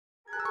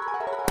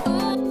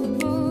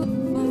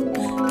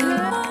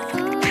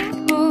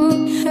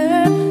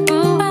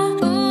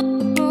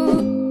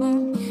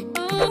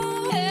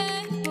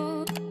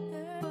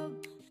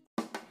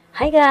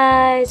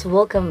guys!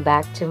 Welcome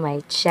back to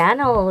my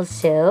channel.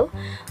 So,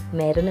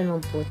 meron na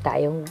naman po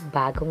tayong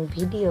bagong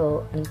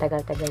video. Ang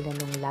tagal-tagal na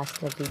nung last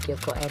na video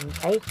ko, and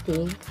I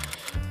think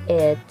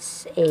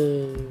it's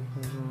a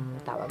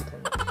tawag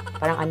doon,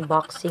 parang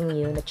unboxing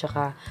yun at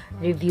saka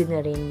review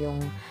na rin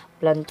yung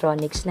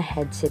Plantronics na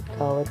headset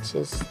ko, which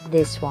is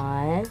this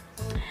one.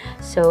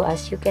 So,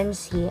 as you can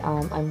see,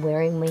 I'm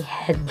wearing my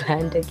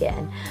headband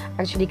again.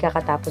 Actually,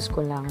 kakatapos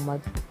ko lang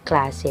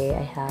mag-klase.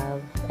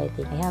 I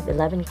think I have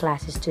 11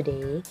 classes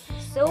today.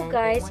 So,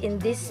 guys, in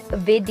this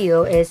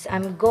video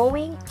I'm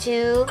going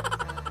to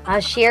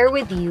share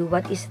with you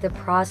what is the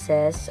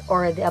process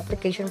or the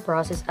application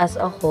process as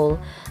a whole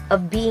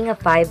of being a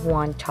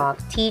 5-1 talk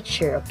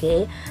teacher,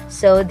 okay?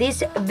 So,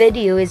 this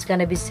video is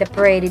gonna be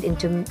separated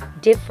into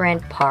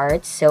different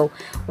parts. So,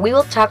 we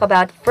will talk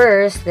about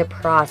first the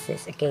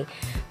process, okay?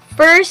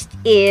 First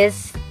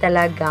is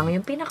talagang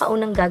yung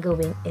pinakaunang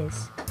gagawin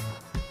is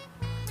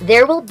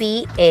there will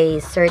be a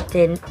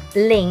certain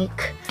link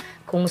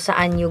kung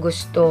saan nyo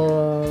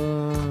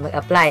gustong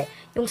mag-apply.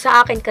 Yung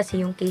sa akin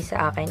kasi, yung case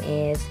sa akin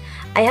is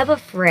I have a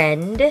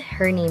friend,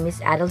 her name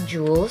is Adel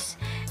Jules,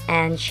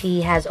 and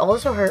she has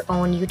also her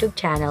own YouTube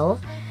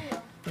channel.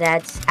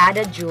 That's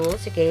Ada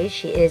Jules, okay?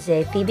 She is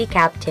a Phoebe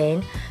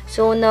captain.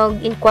 So,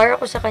 nag-inquire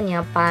ako sa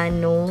kanya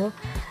paano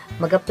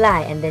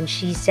mag-apply, and then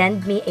she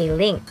sent me a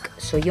link.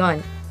 So,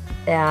 yon.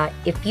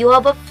 If you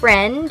have a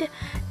friend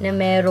na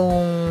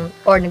merong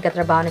or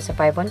nagtatrabaho na sa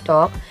 5-1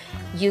 Talk,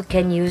 you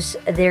can use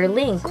their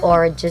link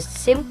or just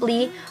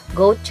simply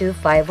go to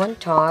 5-1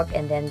 Talk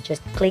and then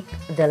just click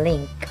the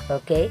link,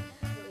 okay?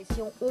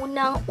 Yung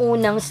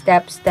unang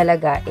steps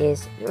talaga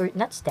is, or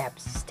not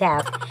steps,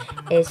 step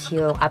is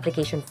yung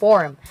application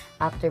form.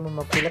 After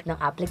mo mag-fill up ng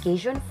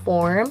application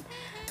form,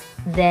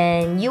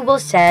 then you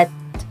will set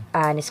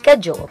a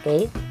schedule,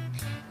 okay?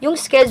 Yung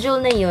schedule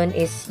na yun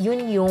is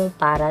yun yung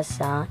para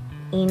sa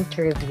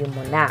interview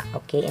mo na,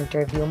 okay?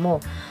 Interview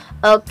mo.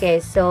 Okay,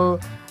 so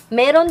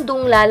meron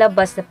dong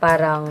lalabas na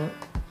parang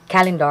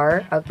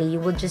calendar, okay? You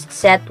will just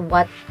set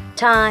what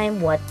time,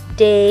 what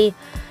day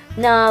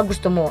na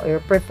gusto mo,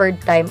 your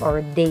preferred time or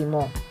day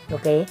mo,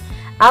 okay?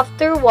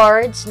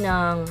 Afterwards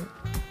ng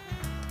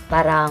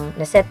parang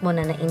naset mo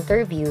na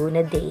interview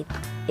na date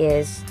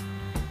is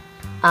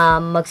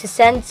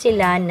magsisend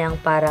sila ng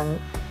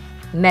parang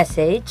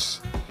message,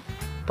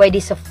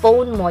 pwede sa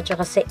phone mo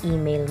tsaka sa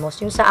email mo.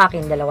 So, yung sa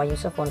akin, dalawa yung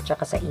sa phone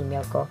tsaka sa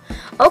email ko.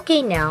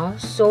 Okay, now,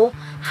 so,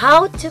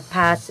 how to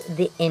pass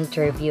the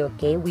interview,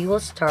 okay? We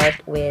will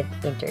start with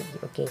interview,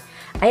 okay?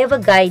 I have a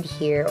guide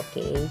here,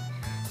 okay?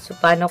 So,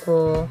 paano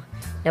ko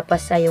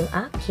napasa yung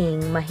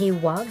aking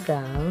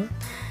mahiwagang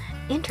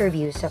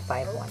interview sa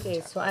 5-1. Okay,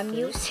 so, I'm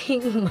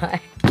using my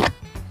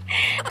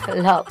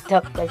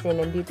laptop kasi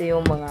nandito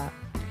yung mga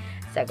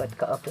sagot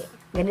ko, okay?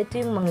 Ganito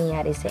yung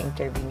mangyayari sa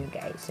interview nyo,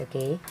 guys,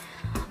 okay?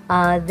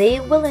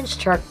 They will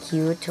instruct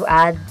you to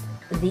add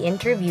the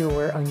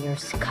interviewer on your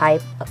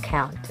Skype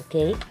account,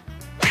 okay?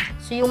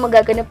 So, yung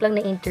magaganap lang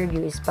na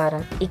interview is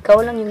parang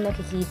ikaw lang yung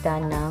nakikita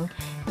ng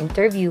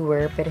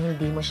interviewer pero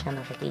hindi mo siya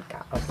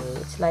nakikita, okay?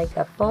 It's like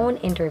a phone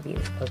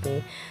interview, okay?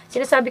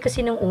 Sinasabi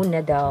kasi nung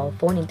una daw,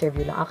 phone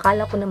interview lang.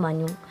 Akala ko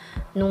naman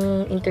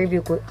nung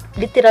interview ko,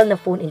 literal na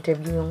phone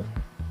interview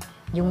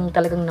yung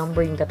talagang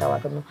number yung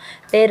tatawagan mo.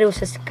 Pero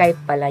sa Skype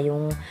pala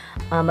yung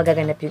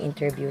magaganap yung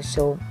interview.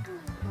 So,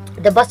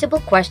 the possible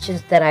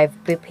questions that I've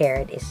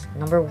prepared is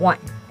number 1,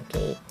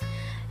 okay?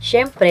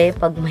 Syempre,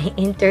 pag may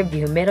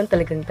interview, meron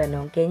talagang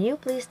tanong, can you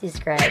please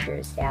describe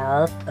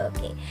yourself?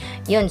 Okay.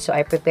 Yun, so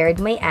I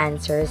prepared my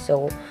answer.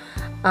 So,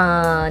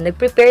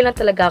 nag-prepare lang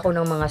talaga ako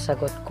ng mga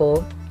sagot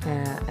ko.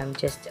 I'm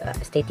just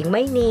stating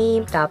my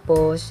name,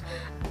 tapos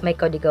may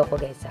kodigo ko,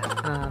 guys.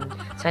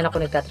 Saan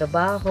ako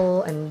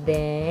nagtatrabaho, and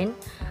then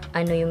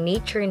ano yung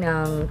nature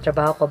ng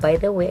trabaho ko. By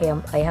the way,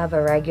 I have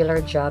a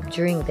regular job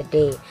during the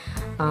day.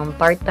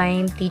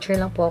 Part-time teacher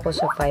lang po ako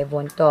sa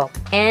 5-1 Talk.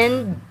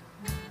 And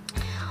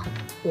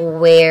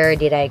where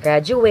did I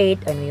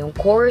graduate? Ano yung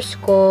course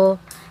ko?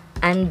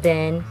 And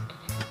then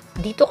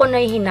dito ko na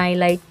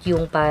highlight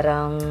yung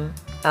parang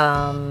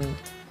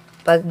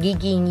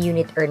pagiging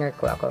unit earner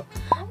ko ako.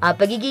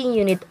 Pagiging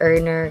unit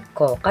earner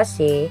ko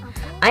kasi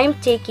I'm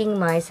taking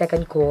my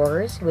second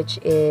course,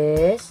 which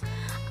is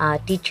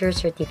teacher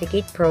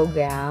certificate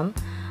program.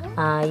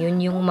 Yun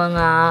yung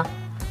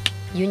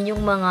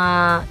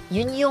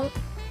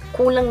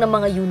kulang na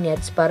mga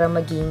units para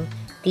maging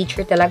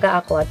teacher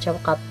talaga ako at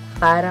saka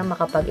para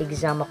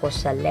makapag-exam ako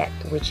sa LET,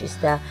 which is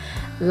the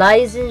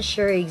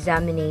Licensure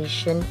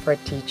Examination for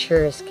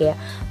Teachers. Kaya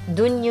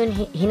dun yun,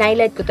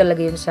 hinighlight ko talaga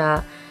yun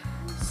sa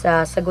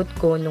sagot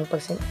ko nung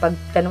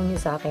pagtanong niya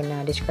sa akin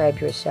na describe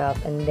yourself,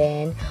 and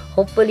then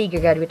hopefully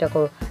graduate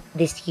ako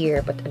this year,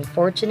 but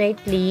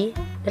unfortunately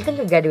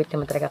talagang graduate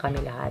naman talaga kami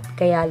lahat,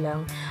 kaya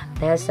lang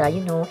dahil sa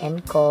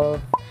NCOV,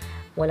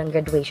 walang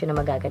graduation na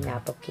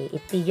magaganap, okay?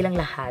 Itigil ang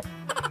lahat.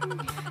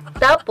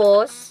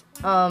 Tapos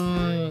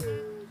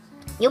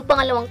yung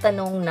pangalawang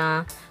tanong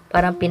na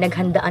parang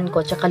pinaghandaan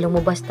ko, tsaka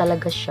lumabas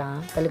talaga siya.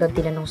 Talagang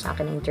tinanong sa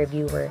akin ng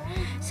interviewer.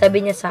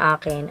 Sabi niya sa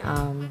akin,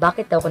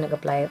 bakit daw ako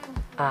nag-apply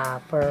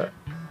for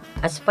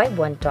as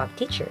 5-1 talk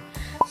teacher.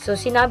 So,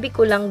 sinabi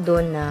ko lang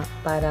doon na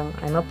parang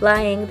I'm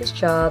applying this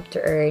job to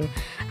earn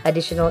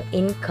additional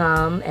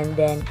income, and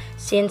then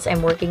since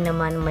I'm working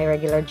naman my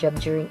regular job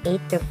during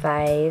 8 to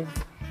 5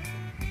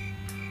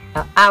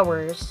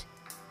 hours,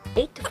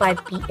 8 to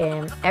 5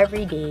 p.m.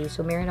 every day.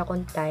 So, meron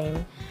akong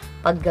time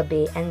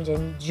paggabi and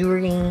then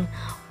during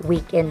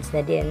weekends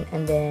na din.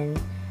 And then,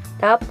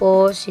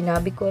 tapos,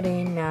 sinabi ko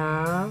rin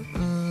na,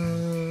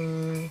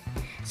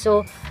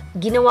 so,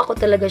 ginawa ko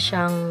talaga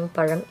siyang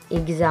parang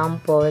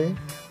example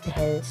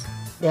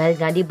dahil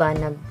nga diba,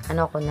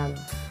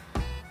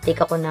 take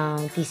ako ng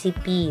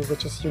TCP,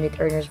 which is Unit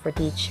Earners for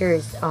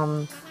Teachers.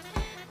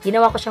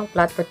 Ginawa ko siyang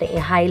platform na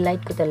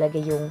i-highlight ko talaga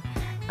yung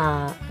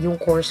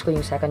course ko,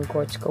 yung second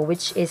course ko,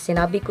 which is,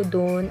 sinabi ko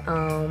doon,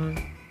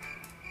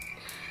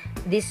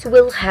 this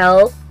will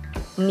help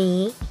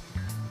me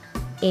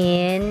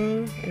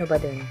in, ano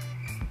ba doon?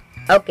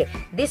 Okay,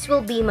 this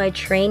will be my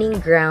training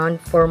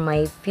ground for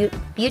my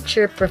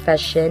future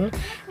profession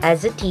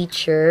as a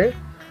teacher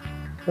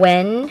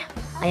when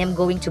I am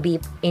going to be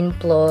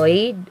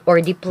employed or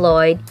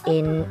deployed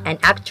in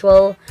an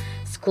actual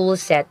school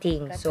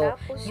setting. So,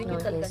 yun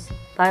is,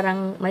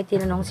 parang may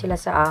tinanong sila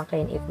sa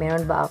akin if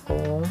meron ba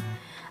akong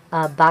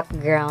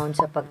background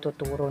sa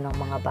pagtuturo ng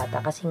mga bata.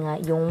 Kasi nga,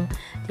 yung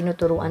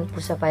tinuturuan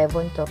po sa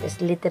 5-1 Talk is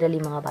literally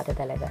mga bata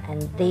talaga.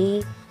 And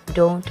they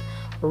don't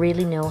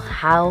really know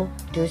how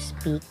to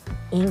speak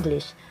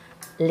English.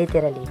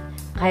 Literally.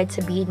 Kahit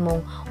sabihin mo,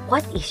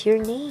 what is your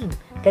name?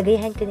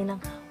 Gagayahan ka nilang,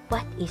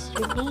 what is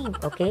your name?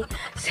 Okay?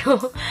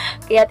 So,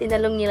 kaya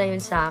tinalong nila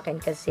yun sa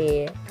akin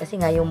kasi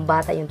nga yung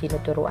bata yung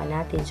tinuturuan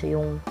natin. So,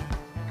 yung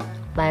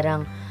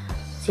parang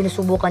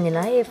sinusubukan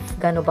nila if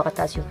gano'n ba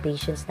kataas yung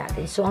patience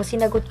natin. So, ang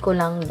sinagot ko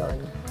lang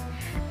doon,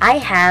 I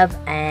have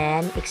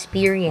an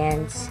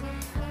experience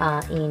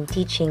in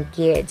teaching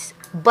kids,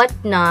 but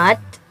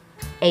not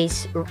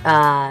as,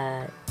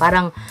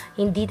 parang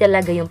hindi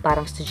talaga yung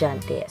parang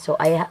estudyante. So,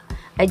 I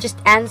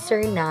just answer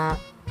na,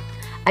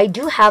 I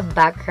do have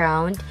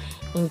background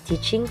in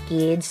teaching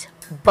kids,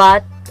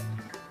 but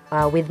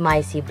with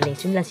my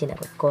siblings. Yun lang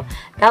sinagot ko.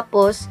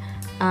 Tapos,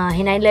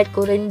 hinighlight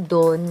ko rin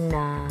doon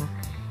na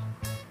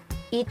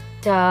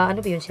ano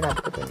ba yung sinabi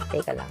ko doon?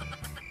 Teka lang.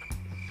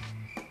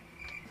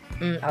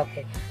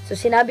 Okay. So,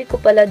 sinabi ko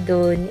pala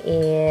doon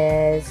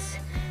is,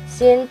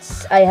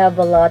 since I have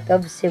a lot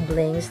of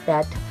siblings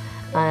that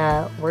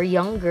were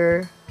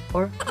younger,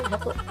 or,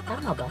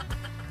 tama ba?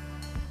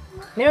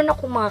 Meron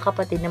akong mga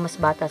kapatid na mas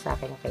bata sa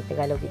akin. Okay,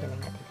 Tagalogin na lang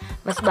natin.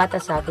 Mas bata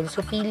sa akin.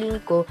 So, feeling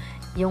ko,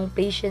 yung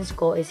patience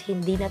ko is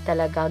hindi na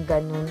talaga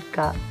ganun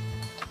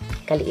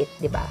kaliit,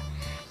 di ba?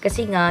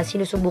 Kasi nga,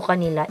 sinusubukan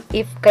nila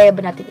if kaya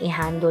ba natin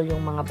i-handle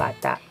yung mga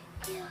bata.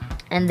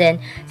 And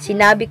then,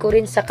 sinabi ko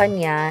rin sa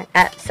kanya,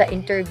 sa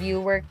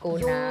interviewer ko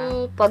na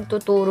yung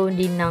pagtuturo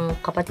din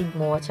ng kapatid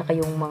mo at saka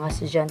yung mga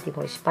estudyante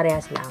mo is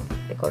parehas lang.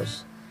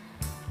 Because,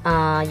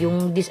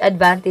 yung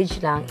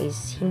disadvantage lang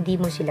is hindi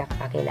mo sila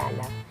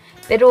kakilala.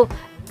 Pero,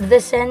 the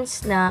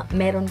sense na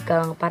meron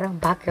kang parang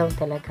background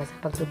talaga sa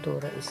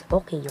pagtuturo is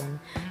okay yun.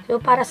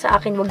 So, para sa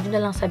akin, wag nyo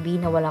na lang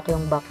sabihin na wala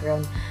kayong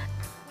background.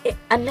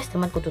 Unless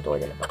naman kung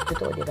totoo,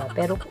 diba?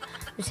 Pero,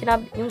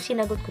 yung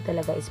sinagot ko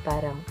talaga is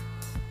parang,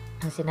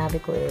 ang sinabi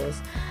ko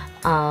is,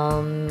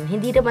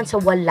 hindi naman sa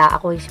wala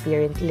ako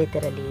experience,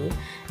 literally.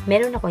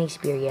 Meron akong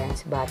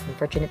experience, but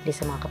unfortunately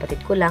sa mga kapatid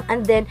ko lang.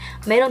 And then,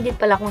 meron din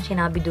pala akong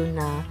sinabi dun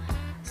na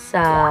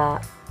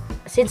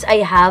since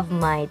I have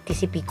my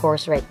TCP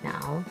course right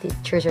now,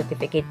 Teacher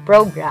Certificate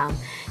Program,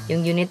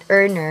 yung unit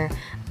earner,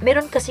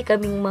 meron kasi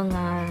kaming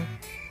mga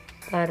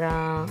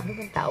parang, ano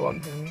bang tawag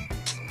dun?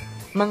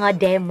 Mga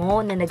demo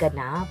na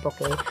naganap,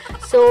 okay?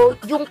 So,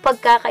 yung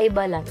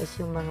pagkakaiba lang is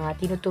yung mga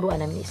tinuturuan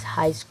namin is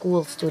high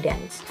school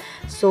students.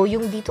 So,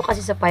 yung dito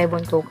kasi sa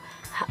 5-1 Talk,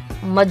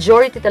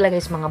 majority talaga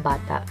is mga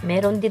bata.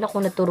 Meron din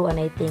akong naturuan,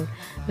 I think.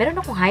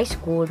 Meron akong high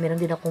school, meron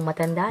din akong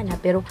matanda na,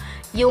 pero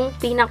yung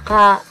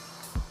pinaka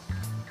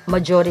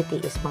majority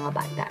is mga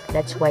bata.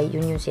 That's why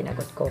yun yung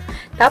sinagot ko.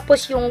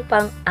 Tapos, yung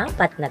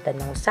pang-apat na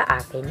tanong sa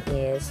akin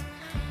is,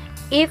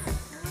 if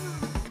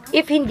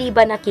hindi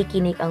ba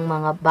nakikinig ang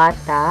mga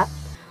bata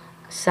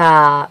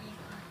sa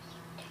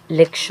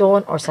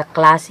leksyon or sa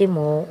klase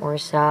mo or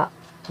sa,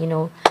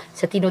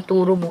 sa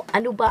tinuturo mo,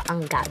 ano ba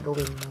ang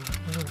gagawin mo?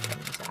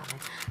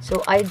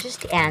 So, I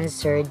just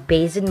answered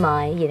based on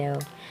my,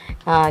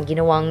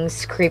 ginawang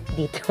script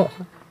dito.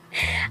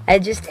 I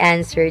just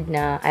answered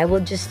na I will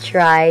just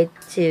try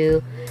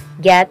to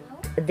get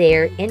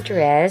their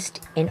interest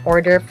in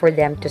order for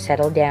them to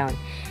settle down.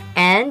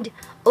 And,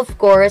 of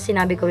course,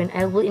 sinabi ko rin,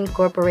 I will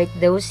incorporate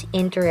those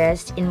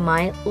interests in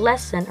my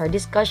lesson or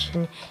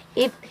discussion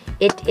if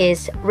it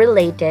is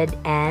related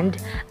and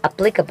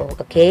applicable,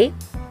 okay?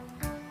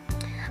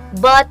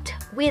 But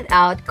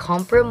without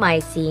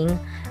compromising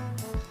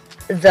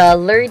the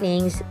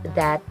learnings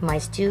that my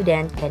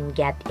student can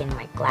get in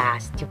my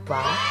class.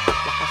 Diba?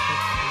 Lakas mo.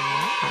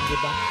 di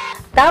ba?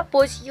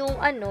 Tapos, yung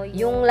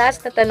yung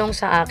last na tanong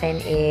sa akin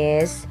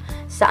is,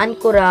 saan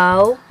ko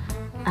raw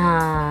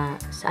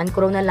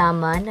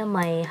nalaman na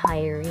may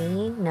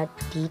hiring na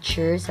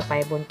teacher sa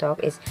Paibuntok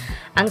is,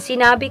 ang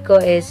sinabi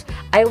ko is,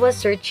 I was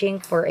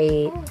searching for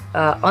a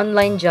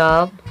online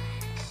job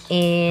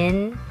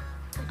in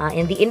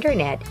the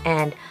internet,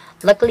 and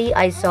luckily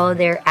I saw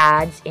their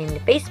ads in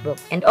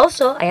Facebook. And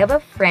also, I have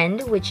a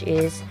friend which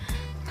is,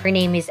 her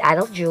name is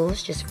Adult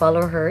Jules. Just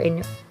follow her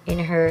in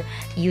her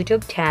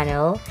YouTube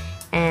channel.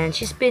 And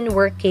she's been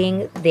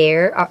working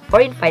there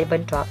or in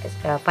Paibuntok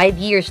 5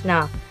 years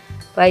na.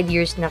 5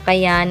 years na.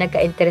 Kaya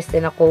nagka-interest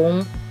din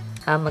akong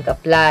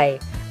mag-apply.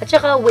 At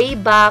saka way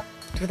back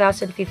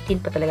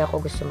 2015 pa talaga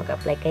ako gusto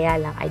mag-apply. Kaya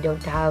lang I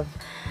don't have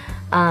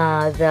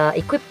the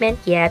equipment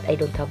yet. I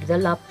don't have the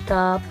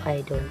laptop.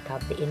 I don't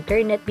have the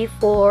internet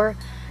before.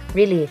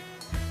 Really,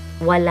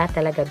 wala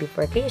talaga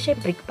before. Kaya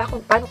syempre,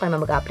 paano ka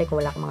naman mag-apply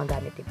kung wala kang mga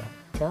gamit, diba?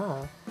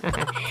 Duh.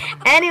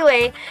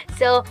 Anyway,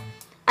 so,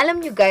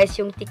 alam nyo guys,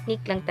 yung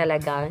technique lang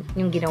talaga,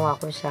 yung ginawa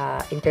ko sa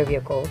interview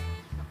ko.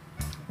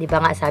 Diba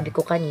nga, sabi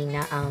ko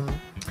kanina,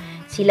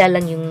 sila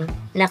lang yung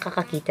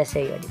nakakakita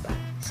sa'yo, diba?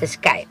 Sa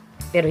Skype.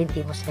 Pero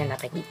hindi mo sila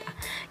nakakita.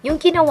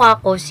 Yung ginawa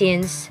ko,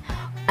 since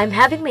I'm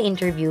having my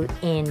interview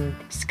in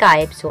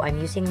Skype, so I'm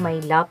using my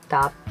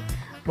laptop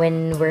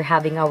when we're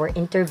having our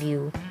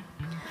interview,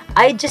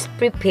 I just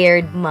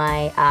prepared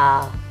my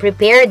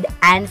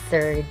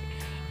answer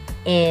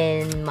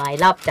in my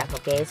laptop,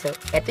 okay? So,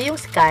 ito yung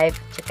Skype,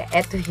 tsaka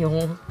ito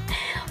yung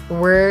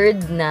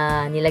Word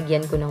na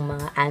nilagyan ko ng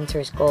mga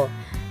answers ko.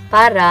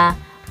 Para,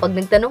 pag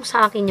nagtanong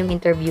sa akin yung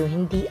interview,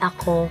 hindi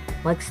ako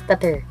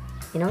mag-stutter.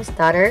 You know,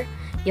 stutter?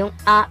 Yung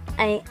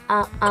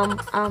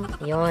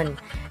yun.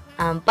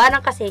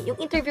 Parang kasi, yung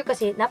interview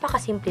kasi,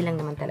 napakasimple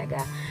lang naman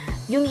talaga.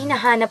 Yung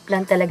hinahanap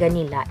lang talaga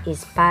nila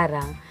is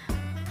parang,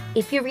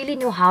 if you really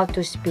know how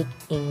to speak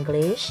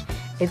English,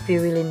 if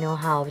you really know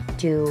how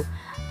to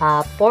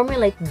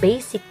formulate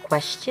basic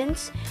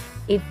questions,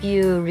 if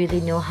you really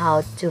know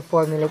how to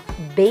formulate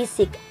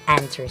basic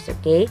answers,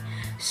 okay?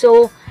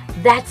 So,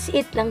 that's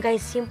it lang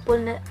guys. Simple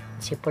na.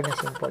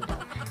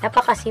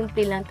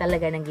 Napaka-simple lang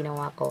talaga ng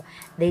ginawa ko.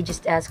 They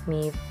just asked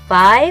me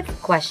 5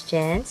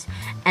 questions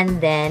and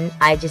then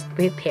I just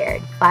prepared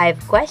 5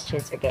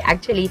 questions. Okay,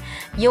 actually,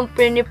 yung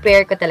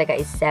prepare ko talaga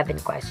is 7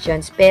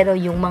 questions. Pero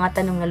yung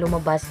mga tanong na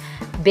lumabas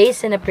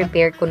based na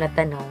prepare ko na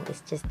tanong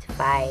is just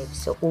 5.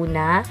 So,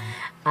 una,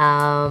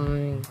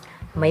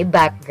 may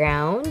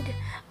background.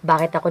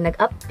 Bakit ako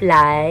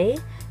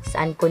nag-apply?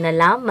 Saan ko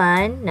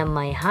nalaman na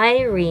may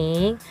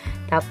hiring?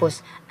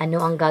 Tapos, ano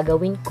ang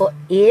gagawin ko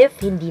if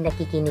hindi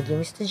nakikinig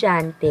yung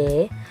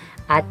estudyante?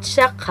 At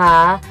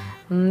saka,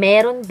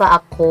 meron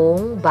ba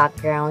akong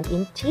background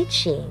in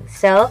teaching?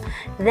 So,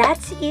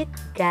 that's it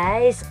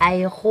guys.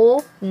 I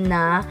hope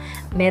na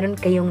meron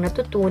kayong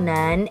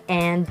natutunan,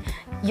 and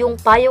yung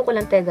payo ko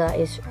lang talaga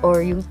is, or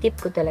yung tip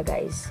ko talaga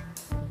is,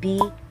 be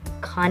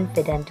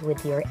confident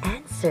with your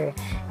answer,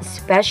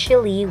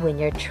 especially when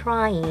you're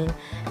trying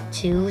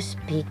to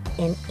speak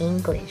in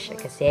English.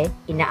 Kasi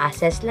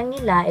ina-assess lang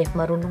nila if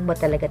marunong ba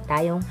talaga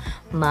tayong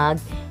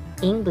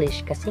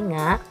mag-English. Kasi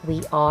nga,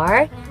 we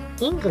are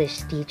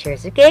English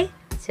teachers, okay?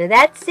 So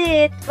that's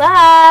it.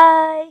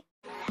 Bye!